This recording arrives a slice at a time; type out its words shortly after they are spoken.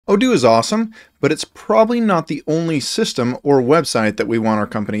Odoo is awesome, but it's probably not the only system or website that we want our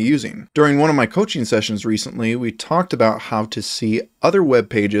company using. During one of my coaching sessions recently, we talked about how to see other web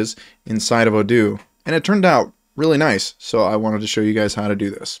pages inside of Odoo, and it turned out really nice, so I wanted to show you guys how to do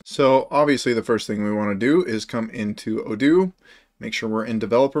this. So obviously the first thing we want to do is come into Odoo, make sure we're in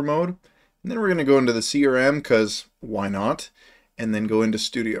developer mode, and then we're going to go into the CRM because why not, and then go into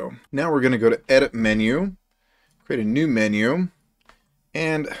Studio. Now we're going to go to Edit Menu, create a new menu,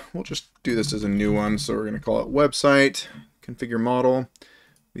 and we'll just do this as a new one. So we're going to call it Website, Configure Model.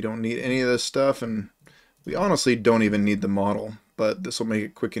 We don't need any of this stuff, and we honestly don't even need the model, but this will make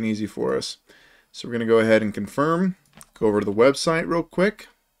it quick and easy for us. So we're going to go ahead and confirm, go over to the website real quick,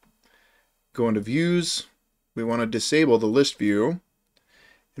 go into Views. We want to disable the list view,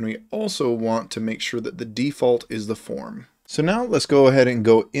 and we also want to make sure that the default is the form. So now let's go ahead and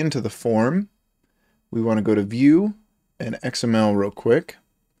go into the form. We want to go to View and XML real quick,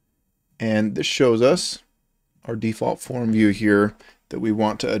 and this shows us our default form view here that we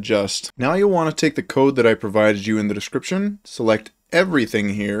want to adjust. Now you'll want to take the code that I provided you in the description, select everything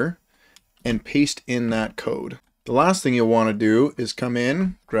here, and paste in that code. The last thing you'll want to do is come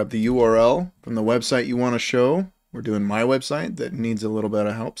in, grab the URL from the website you want to show. We're doing my website that needs a little bit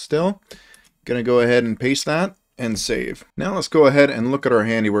of help still. Gonna go ahead and paste that and save. Now let's go ahead and look at our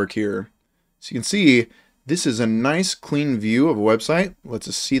handiwork here. So you can see this is a nice clean view of a website. Lets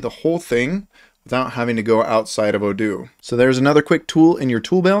us see the whole thing without having to go outside of Odoo. So there's another quick tool in your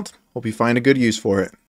tool belt. Hope you find a good use for it.